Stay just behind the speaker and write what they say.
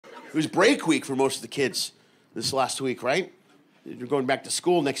It was break week for most of the kids this last week, right? You're going back to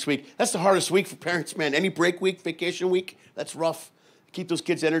school next week. That's the hardest week for parents, man. Any break week, vacation week, that's rough. Keep those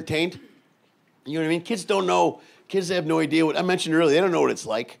kids entertained. You know what I mean? Kids don't know. Kids have no idea what I mentioned earlier. They don't know what it's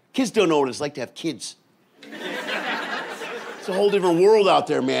like. Kids don't know what it's like to have kids. It's a whole different world out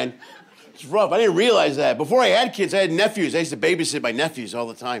there, man. It's rough. I didn't realize that. Before I had kids, I had nephews. I used to babysit my nephews all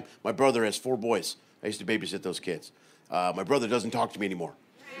the time. My brother has 4 boys. I used to babysit those kids. My brother doesn't talk to me anymore.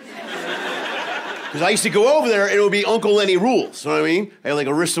 Because I used to go over there, and it would be Uncle Lenny rules. You know what I mean? I had like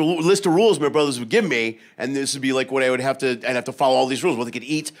a list of rules my brothers would give me, and this would be like what I'd have to follow all these rules. What they could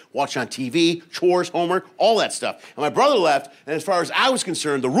eat, watch on TV, chores, homework, all that stuff. And my brother left, and as far as I was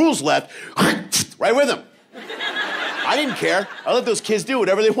concerned, the rules left right with him. I didn't care. I let those kids do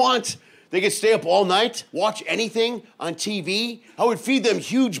whatever they want. They could stay up all night, watch anything on TV. I would feed them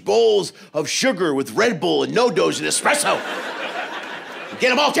huge bowls of sugar with Red Bull and No-Dose and espresso. Get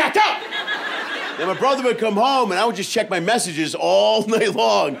them all jacked up. Then my brother would come home, and I would just check my messages all night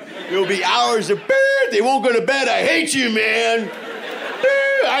long. There would be hours of, they won't go to bed. I hate you, man.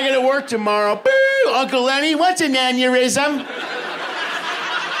 I got to work tomorrow. Uncle Lenny, what's an aneurysm?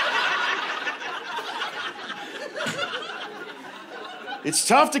 It's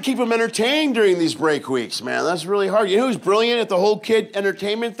tough to keep them entertained during these break weeks, man. That's really hard. You know who's brilliant at the whole kid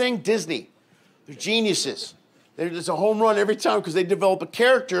entertainment thing? Disney. They're geniuses. It's a home run every time because they develop a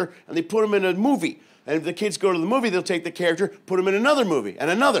character and they put them in a movie. And if the kids go to the movie, they'll take the character, put them in another movie,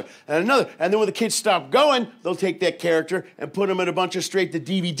 and another, and another. And then when the kids stop going, they'll take that character and put them in a bunch of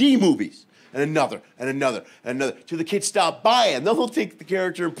straight-to-DVD movies. And another, and another, and another. Till the kids stop buying. Then they'll take the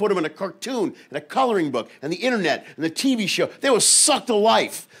character and put them in a cartoon, and a coloring book, and the internet, and the TV show. They will suck the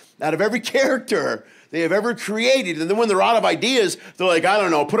life out of every character they have ever created. And then when they're out of ideas, they're like, I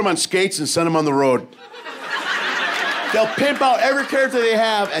don't know, put them on skates and send them on the road. They'll pimp out every character they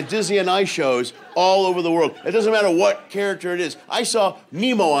have at Disney on Ice shows all over the world. It doesn't matter what character it is. I saw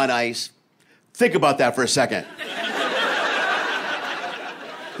Nemo on ice. Think about that for a second.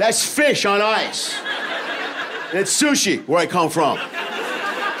 That's fish on ice. And it's sushi, where I come from.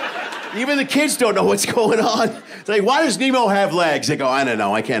 Even the kids don't know what's going on. It's like, why does Nemo have legs? They go, I don't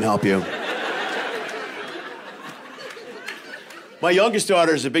know, I can't help you. My youngest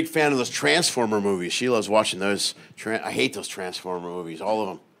daughter is a big fan of those Transformer movies. She loves watching those. I hate those Transformer movies, all of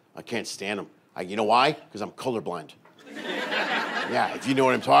them. I can't stand them. You know why? Because I'm colorblind. Yeah, if you know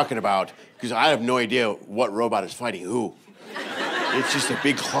what I'm talking about. Because I have no idea what robot is fighting who. It's just a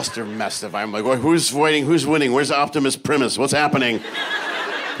big cluster mess. I'm like, who's fighting? Who's winning? Where's Optimus Primus? What's happening?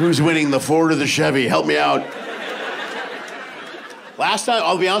 Who's winning, the Ford or the Chevy? Help me out. Last time,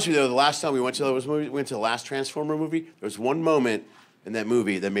 I'll be honest with you, the last time we went to the last Transformer movie, there was one moment in that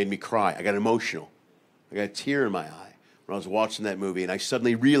movie that made me cry. I got emotional. I got a tear in my eye when I was watching that movie, and I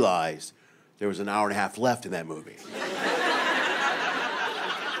suddenly realized there was an hour and a half left in that movie.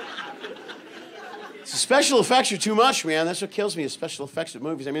 The special effects are too much, man. That's what kills me, is special effects in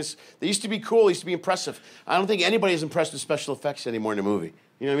movies. I mean, they used to be cool, they used to be impressive. I don't think anybody is impressed with special effects anymore in a movie.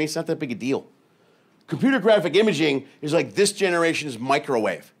 You know what I mean? It's not that big a deal. Computer graphic imaging is like this generation's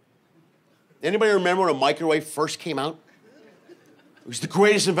microwave. Anybody remember when a microwave first came out? It was the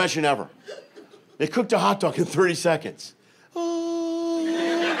greatest invention ever. They cooked a hot dog in 30 seconds. Oh.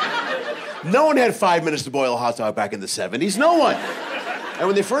 No one had 5 minutes to boil a hot dog back in the 70s. No one. And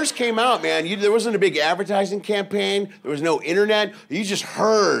when they first came out, man, there wasn't a big advertising campaign. There was no internet. You just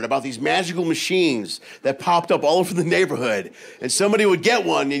heard about these magical machines that popped up all over the neighborhood. And somebody would get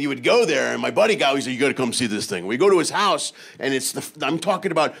one, and you would go there. And my buddy got, he said, you got to come see this thing. We go to his house, and I'm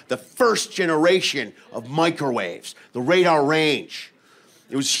talking about the first generation of microwaves, the radar range.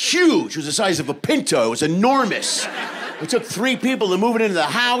 It was huge. It was the size of a Pinto. It was enormous. It took 3 people to move it into the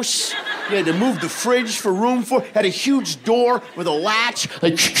house. You had to move the fridge for room for it. Had a huge door with a latch.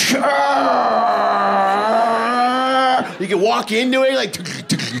 Like, you could walk into it, like,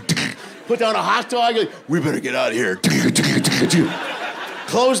 put down a hot dog. Like, we better get out of here.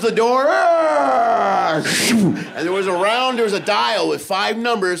 Close the door. And there was a dial with 5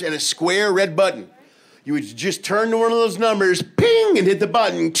 numbers and a square red button. You would just turn to one of those numbers, ping, and hit the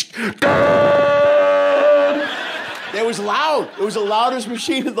button. It was loud. It was the loudest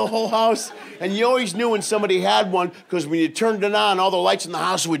machine in the whole house. And you always knew when somebody had one, because when you turned it on, all the lights in the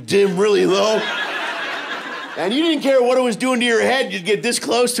house would dim really low. And you didn't care what it was doing to your head. You'd get this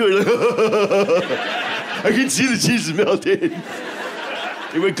close to it. I can see the cheese is melted.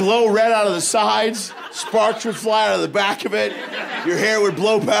 It would glow red out of the sides. Sparks would fly out of the back of it. Your hair would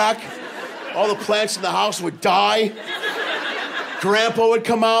blow back. All the plants in the house would die. Grandpa would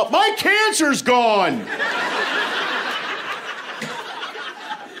come out. My cancer's gone.